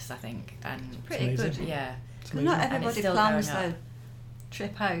success, I think. And pretty good. Yeah. Not everybody plans their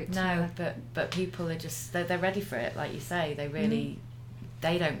trip out. No, but people are just they're ready for it, like you say. They really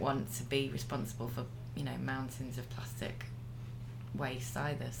they don't want to be responsible for, you know, mountains of plastic waste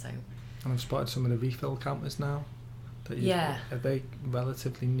either. So. And I've spotted some of the refill counters now. Are they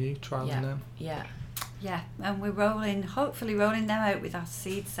relatively new, trialling them? Yeah, and we're hopefully rolling them out with our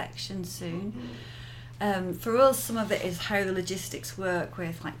seed section soon. For us, some of it is how the logistics work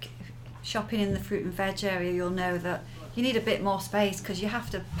with, like, shopping in the fruit and veg area. You'll know that you need a bit more space because you have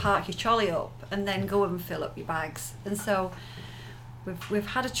to park your trolley up and then go and fill up your bags. And so we've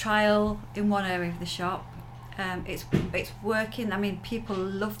had a trial in one area of the shop. It's working. I mean, people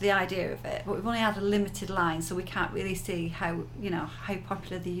love the idea of it, but we've only had a limited line, so we can't really see how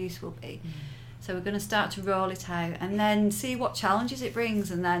popular the use will be. So we're going to start to roll it out and then see what challenges it brings,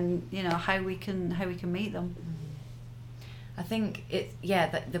 and then, you know, how we can meet them. I think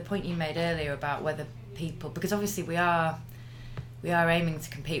the point you made earlier about whether people, because obviously we are aiming to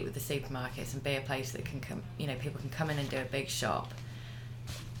compete with the supermarkets and be a place that can come, you know, people can come in and do a big shop,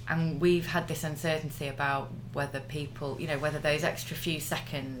 and we've had this uncertainty about whether people, you know, whether those extra few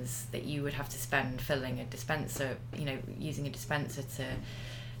seconds that you would have to spend filling a dispenser, you know, using a dispenser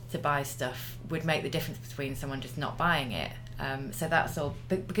to buy stuff would make the difference between someone just not buying it. So that's all,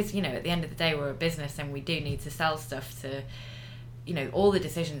 because, you know, at the end of the day we're a business and we do need to sell stuff to, you know, all the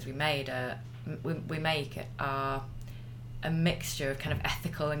decisions we make are a mixture of kind of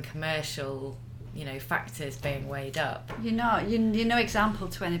ethical and commercial, you know, factors being weighed up. You're no example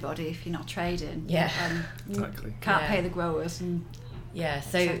to anybody if you're not trading. Exactly. Can't pay the growers, and Yeah,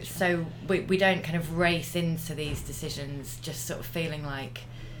 so we don't kind of race into these decisions just sort of feeling like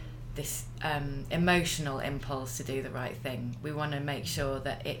this emotional impulse to do the right thing. We want to make sure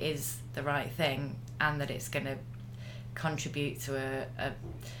that it is the right thing and that it's going to contribute to a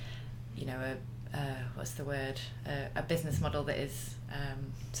business model that is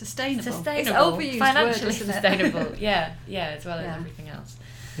sustainable. It's overused financially word, isn't it? sustainable. yeah, as well as everything else.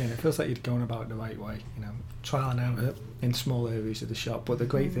 Yeah, it feels like you're going about it the right way, trial and error in small areas of the shop. But the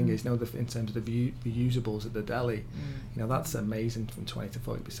great thing is, in terms of the usables at the deli, that's amazing, from 20 to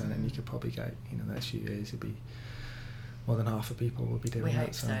 40%, and you could probably get, the next few years, it'd be more than half of people will be doing that. We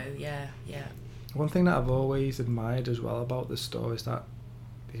hope so, yeah. One thing that I've always admired as well about the store is that,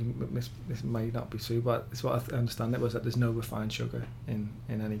 this may not be true, but it's what I understand it was, that there's no refined sugar in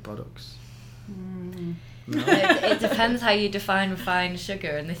any products. No. It depends how you define refined sugar,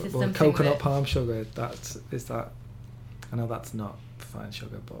 and this is something coconut palm sugar, I know that's not refined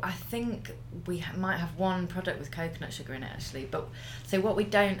sugar, but I think we might have one product with coconut sugar in it actually. But so what we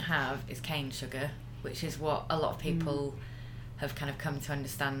don't have is cane sugar, which is what a lot of people have kind of come to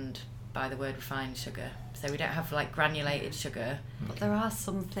understand by the word refined sugar. So we don't have like granulated sugar. But there are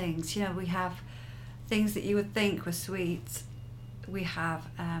some things, we have things that you would think were sweet. We have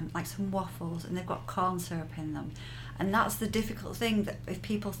like some waffles, and they've got corn syrup in them, and that's the difficult thing, that if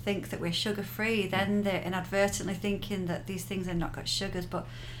people think that we're sugar free, then they're inadvertently thinking that these things have not got sugars, but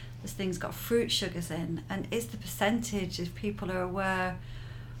this thing's got fruit sugars in. And is the percentage, if people are aware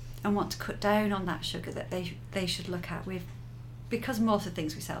and want to cut down on that sugar, that they should look at? Because most of the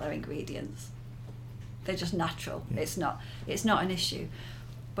things we sell are ingredients, they're just natural. It's not an issue.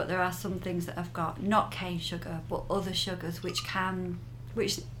 But there are some things that have got not cane sugar, but other sugars which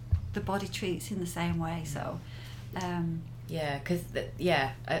the body treats in the same way. So, because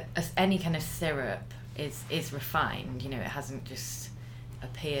any kind of syrup is refined. It hasn't just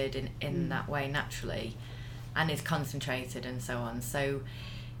appeared in that way naturally, and is concentrated and so on. So,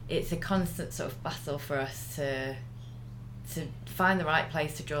 it's a constant sort of battle for us to find the right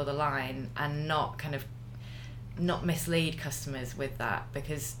place to draw the line and not mislead customers with that,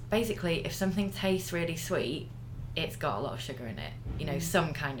 because basically if something tastes really sweet, it's got a lot of sugar in it,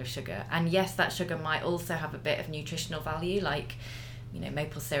 some kind of sugar. And yes, that sugar might also have a bit of nutritional value, like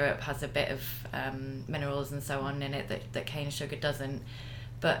maple syrup has a bit of minerals and so on in it that cane sugar doesn't.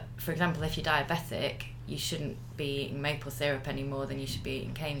 But for example, if you're diabetic, you shouldn't be eating maple syrup any more than you should be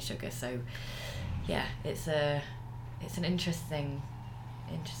eating cane sugar. So yeah, it's an interesting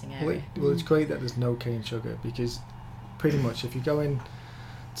area. Well, it's great that there's no cane sugar, because pretty much if you go in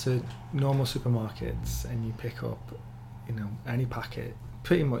to normal supermarkets and you pick up, any packet,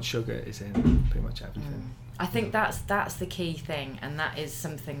 pretty much sugar is in pretty much everything. I think that's the key thing, and that is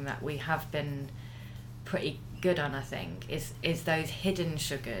something that we have been pretty good on, I think, is those hidden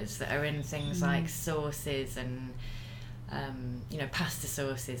sugars that are in things like sauces and pasta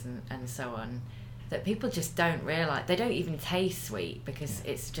sauces and so on, that people just don't realise. They don't even taste sweet because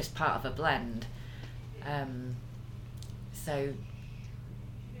it's just part of a blend. So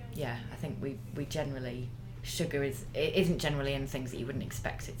yeah, I think we generally, sugar isn't generally in things that you wouldn't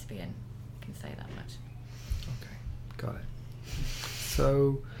expect it to be in. I can say that much. Okay, got it.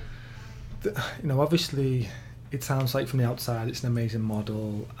 So, obviously, it sounds like from the outside it's an amazing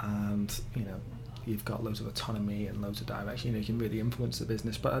model, and you've got loads of autonomy and loads of direction. You can really influence the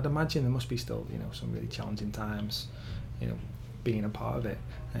business. But I'd imagine there must be still, some really challenging times, being a part of it.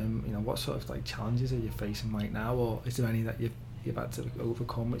 What sort of challenges are you facing right now, or is there any that you've had to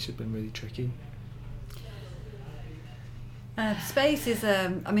overcome which have been really tricky? Space is,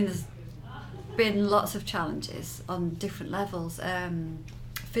 there's been lots of challenges on different levels.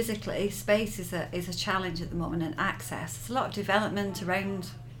 Physically, space is a challenge at the moment, and access. There's a lot of development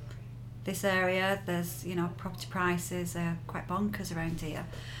around this area. There's, property prices are quite bonkers around here.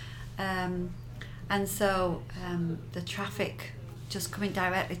 And so the traffic just coming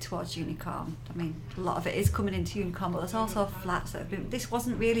directly towards Unicorn. A lot of it is coming into Unicorn, but there's also flats that have been... This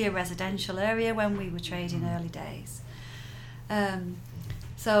wasn't really a residential area when we were trading early days.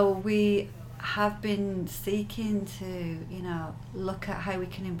 So we have been seeking to, look at how we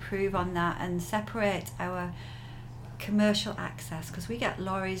can improve on that and separate our commercial access, because we get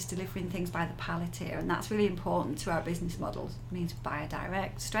lorries delivering things by the pallet here, and that's really important to our business model. It means buyer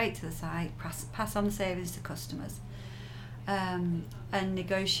direct, straight to the site, pass on the savings to customers. And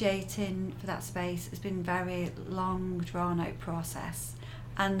negotiating for that space has been a very long, drawn-out process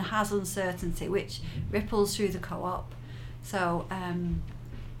and has uncertainty, which ripples through the co-op. So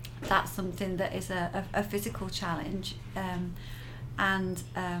that's something that is a physical challenge. And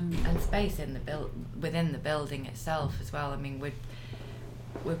space in within the building itself as well.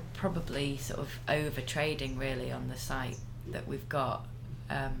 we're probably sort of over trading really on the site that we've got.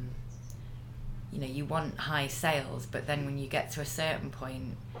 You know, you want high sales, but then when you get to a certain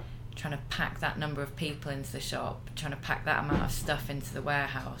point, trying to pack that number of people into the shop, trying to pack that amount of stuff into the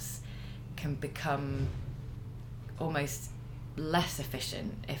warehouse can become almost less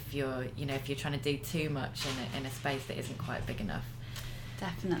efficient if you're trying to do too much in a space that isn't quite big enough.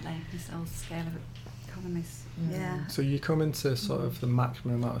 Definitely, this old scale of economies. Yeah. So you come into sort of the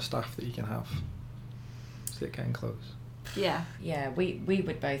maximum amount of staff that you can have. Is it getting close? Yeah. Yeah, we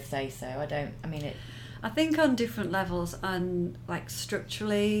would both say so. I think on different levels, and like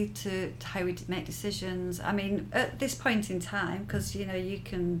structurally to how we make decisions. I mean, at this point in time, because you know you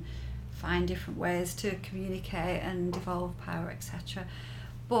can find different ways to communicate and devolve power, etc.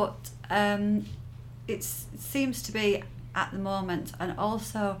 But it seems to be at the moment, and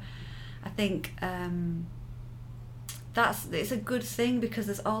also I think it's a good thing, because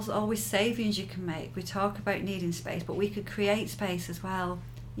there's also always savings you can make. We talk about needing space, but we could create space as well.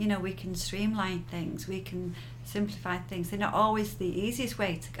 You know, we can streamline things, we can simplify things. They're not always the easiest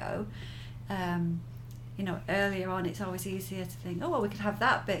way to go. You know, earlier on it's always easier to think, oh well, we could have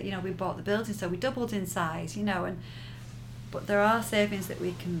that bit, you know, we bought the building so we doubled in size, you know, but there are savings that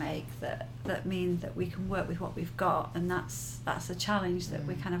we can make that mean that we can work with what we've got, and that's a challenge that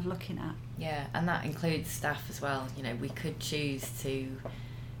we're kind of looking at. Yeah, and that includes staff as well. You know, we could choose to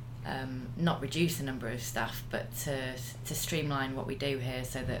not reduce the number of staff, but to streamline what we do here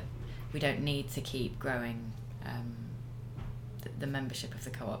so that we don't need to keep growing the membership of the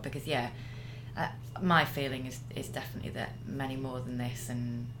co-op, because my feeling is definitely that many more than this,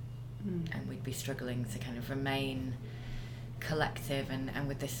 and we'd be struggling to kind of remain collective and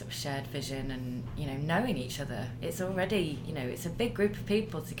with this sort of shared vision, and you know, knowing each other. It's already, you know, it's a big group of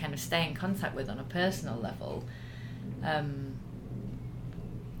people to kind of stay in contact with on a personal level. So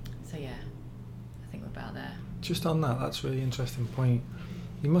yeah, I think we're about there. Just on that's a really interesting point.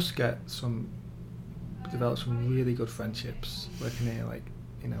 You must develop some really good friendships working here, like,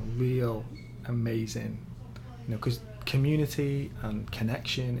 you know, real amazing, you know, because community and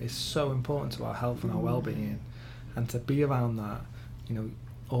connection is so important to our health and our well-being, and to be around that, you know,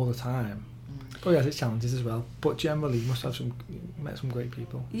 all the time. Oh yes, it's challenges as well, but generally you must have met some great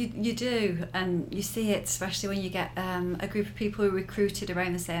people. You do, and you see it especially when you get a group of people who are recruited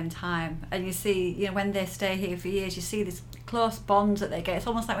around the same time, and you see, you know, when they stay here for years, you see this close bond that they get. It's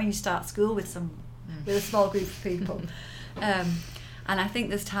almost like when you start school with a small group of people. And I think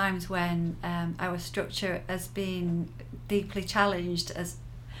there's times when our structure has been deeply challenged, as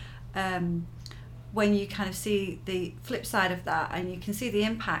when you kind of see the flip side of that, and you can see the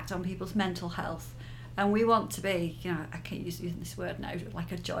impact on people's mental health. And we want to be, you know, I can't use this word now,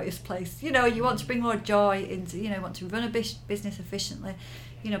 like a joyous place. You know, you want to bring more joy into, you know, want to run a business efficiently,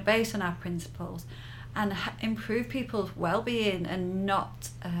 you know, based on our principles, and improve people's well-being and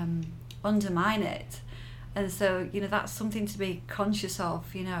not undermine it. And so, you know, that's something to be conscious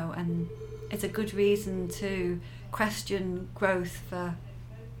of, you know, and it's a good reason to question growth for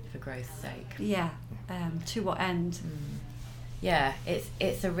growth's sake. Yeah, to what end? Yeah,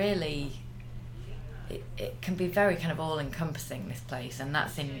 it's a really, it can be very kind of all-encompassing, this place, and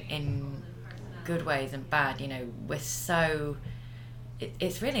that's in good ways and bad. You know, we're so,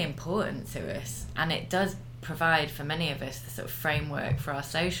 it's really important to us, and it does provide for many of us the sort of framework for our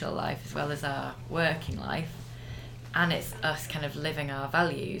social life as well as our working life, and it's us kind of living our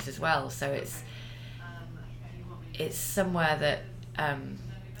values as well. So it's somewhere that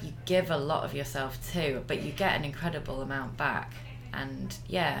you give a lot of yourself to, but you get an incredible amount back. And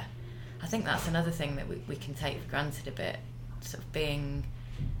yeah, I think that's another thing that we can take for granted a bit, sort of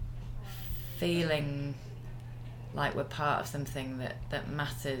feeling like we're part of something that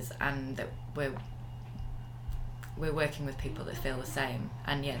matters, and that we're working with people that feel the same.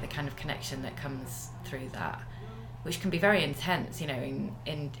 And yeah, the kind of connection that comes through that, which can be very intense, you know,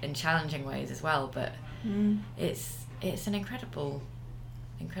 in challenging ways as well, but it's an incredible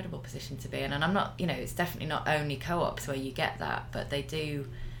position to be in. And I'm not, you know, it's definitely not only co-ops where you get that, but I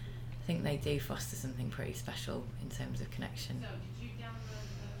think they do foster something pretty special in terms of connection.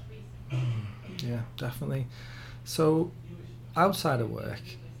 Yeah, definitely. So outside of work,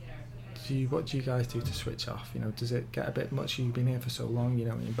 what do you guys do to switch off? You know, does it get a bit much? You've been here for so long, you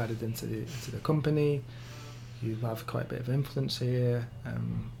know, embedded into the company. You have quite a bit of influence here.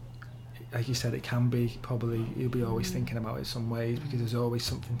 Like you said, it can be probably, you'll be always thinking about it some ways, because there's always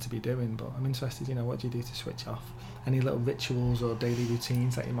something to be doing. But I'm interested, you know, what do you do to switch off? Any little rituals or daily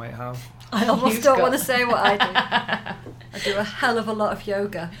routines that you might have? I almost don't want to say what I do. I do a hell of a lot of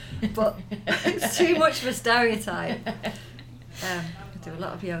yoga, but it's too much of a stereotype. I do a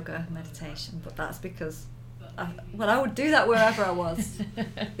lot of yoga, meditation, but that's because I would do that wherever I was.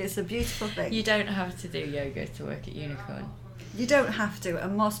 It's a beautiful thing. You don't have to do yoga to work at Unicorn. You don't have to,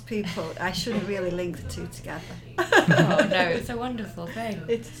 and most people, I shouldn't really link the two together. Oh no, it's a wonderful thing.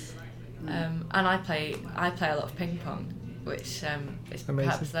 It's and I play a lot of ping pong, which is Amazing.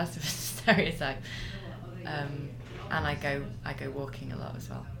 perhaps less of a stereotype. And I go walking a lot as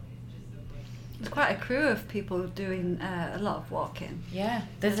well. There's quite a crew of people doing a lot of walking. Yeah,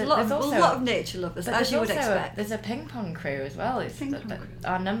 There's a lot of nature lovers, but as you would also expect. There's a ping pong crew as well.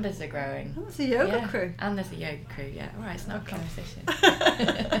 Our numbers are growing. Oh, there's a yoga crew. And there's a yoga crew, yeah. All right, it's not a competition.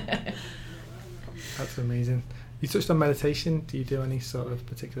 That's amazing. You touched on meditation. Do you do any sort of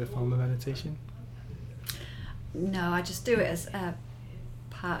particular form of meditation? No, I just do it as a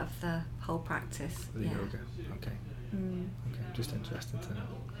part of the whole practice. The yeah. yoga. Okay. Mm. Okay. Just interested to know.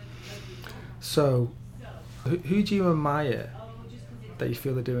 So, who do you admire that you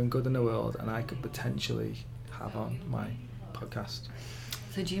feel are doing good in the world, and I could potentially have on my podcast?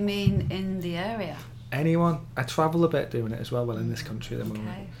 So do you mean in the area? Anyone. I travel a bit doing it as well. Well, in this country at the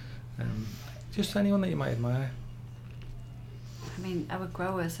moment. Okay. Just anyone that you might admire. I mean, our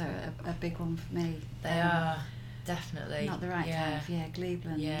growers are a big one for me. They are, definitely. Not the right kind of,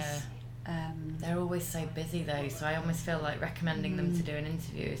 Gleeblands. Yeah. They're always so busy though, so I almost feel like recommending them to do an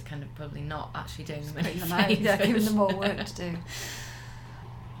interview is kind of probably not actually doing them any favours. Yeah, giving them more work to do.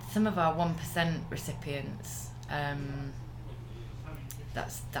 Some of our 1% recipients,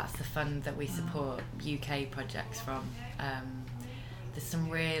 that's the fund that we support UK projects from. There's some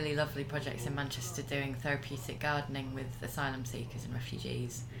really lovely projects in Manchester doing therapeutic gardening with asylum seekers and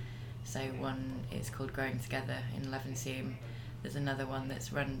refugees. So one is called Growing Together in Levenshulme. There's another one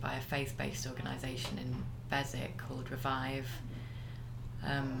that's run by a faith-based organisation in Beswick called Revive.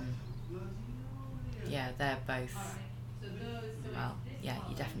 They're both, well, yeah,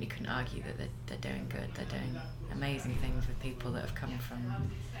 you definitely couldn't argue that they're doing good. They're doing amazing things with people that have come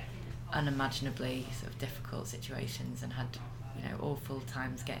from unimaginably sort of difficult situations and had, awful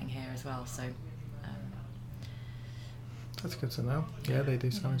times getting here as well. So That's good to know. Yeah, they do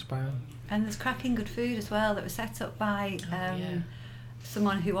sound inspiring. And there's Cracking Good Food as well that was set up by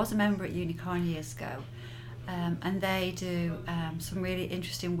someone who was a member at Unicorn years ago. And they do some really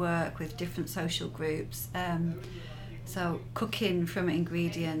interesting work with different social groups. So cooking from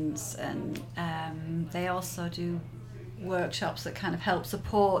ingredients, and they also do workshops that kind of help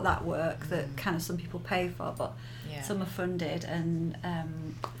support that work that kind of some people pay for, but some are funded. And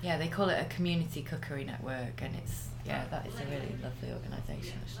they call it a community cookery network, and it's that is a really lovely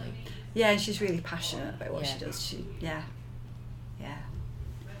organisation actually. Yeah, and she's really passionate about what she does. She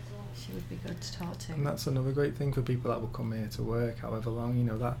would be good to talk to. And that's another great thing for people that will come here to work, however long,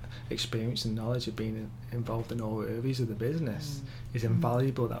 that experience and knowledge of being involved in all areas of the business is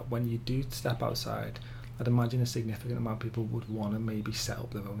invaluable. That when you do step outside, I'd imagine a significant amount of people would want to maybe set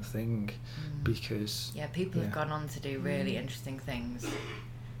up their own thing because... people have gone on to do really interesting things.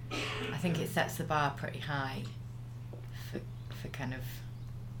 I think it sets the bar pretty high for kind of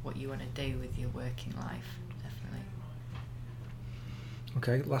what you want to do with your working life, definitely.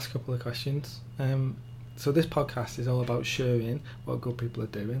 Okay, last couple of questions. So this podcast is all about sharing what good people are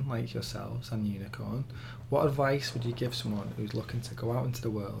doing, like yourselves and Unicorn. What advice would you give someone who's looking to go out into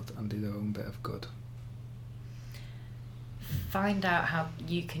the world and do their own bit of good? Find out how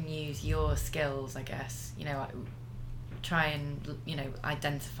you can use your skills, I guess. Try and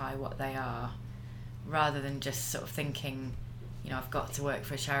identify what they are, rather than just sort of thinking, I've got to work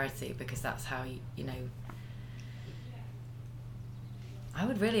for a charity because that's how I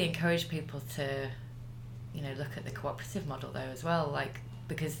would really encourage people to look at the cooperative model though as well,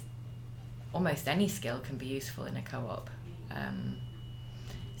 because almost any skill can be useful in a co-op.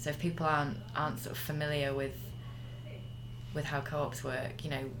 So if people aren't sort of familiar with how co-ops work,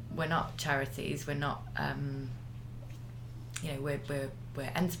 we're not charities, we're not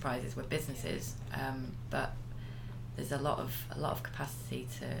we're enterprises, we're businesses, but there's a lot of capacity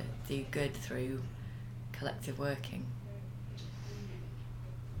to do good through collective working.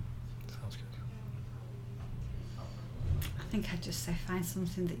 Sounds good. I think I'd just say find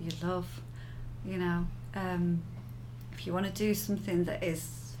something that you love. If you want to do something that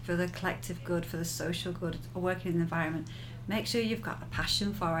is for the collective good, for the social good, or working in the environment, make sure you've got a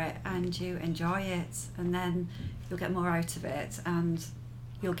passion for it and you enjoy it, and then you'll get more out of it and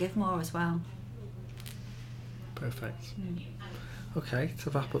you'll give more as well. Perfect. Okay, to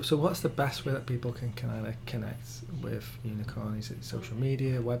wrap up, so what's the best way that people can kind of connect with Unicorn? Is it social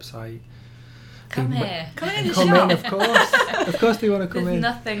media, website? Come here. Come in the Come shop. in, of course. Of course they want to come There's in.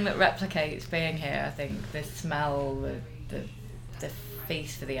 nothing that replicates being here, I think. The smell, the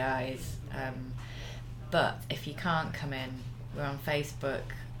feast for the eyes. But if you can't come in, we're on Facebook,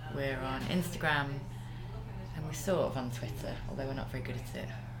 we're on Instagram, and we're sort of on Twitter, although we're not very good at it.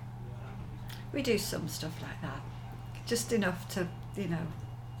 We do some stuff like that, just enough to,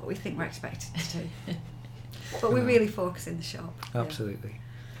 what we think we're expected to do. But we really focus in the shop. Absolutely. Yeah.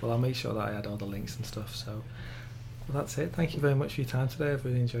 Well, I'll make sure that I add all the links and stuff. So, well, that's it. Thank you very much for your time today. I've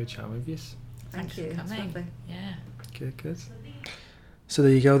really enjoyed chatting with you. Thank you. It's lovely. Yeah. Good. So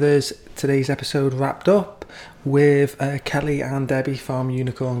there you go. There's today's episode wrapped up with Kelly and Debbie from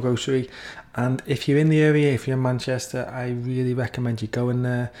Unicorn Grocery. And if you're in the area, if you're in Manchester, I really recommend you going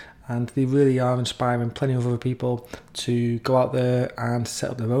there. And they really are inspiring plenty of other people to go out there and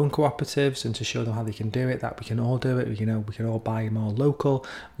set up their own cooperatives and to show them how they can do it, that we can all do it. We can all buy more local.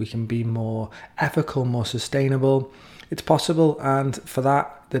 We can be more ethical, more sustainable. It's possible, and for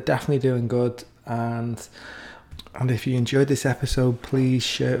that, they're definitely doing good. And if you enjoyed this episode, please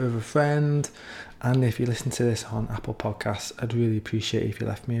share it with a friend. And if you listen to this on Apple Podcasts, I'd really appreciate it if you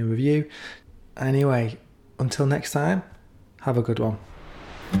left me a review. Anyway, until next time, have a good one.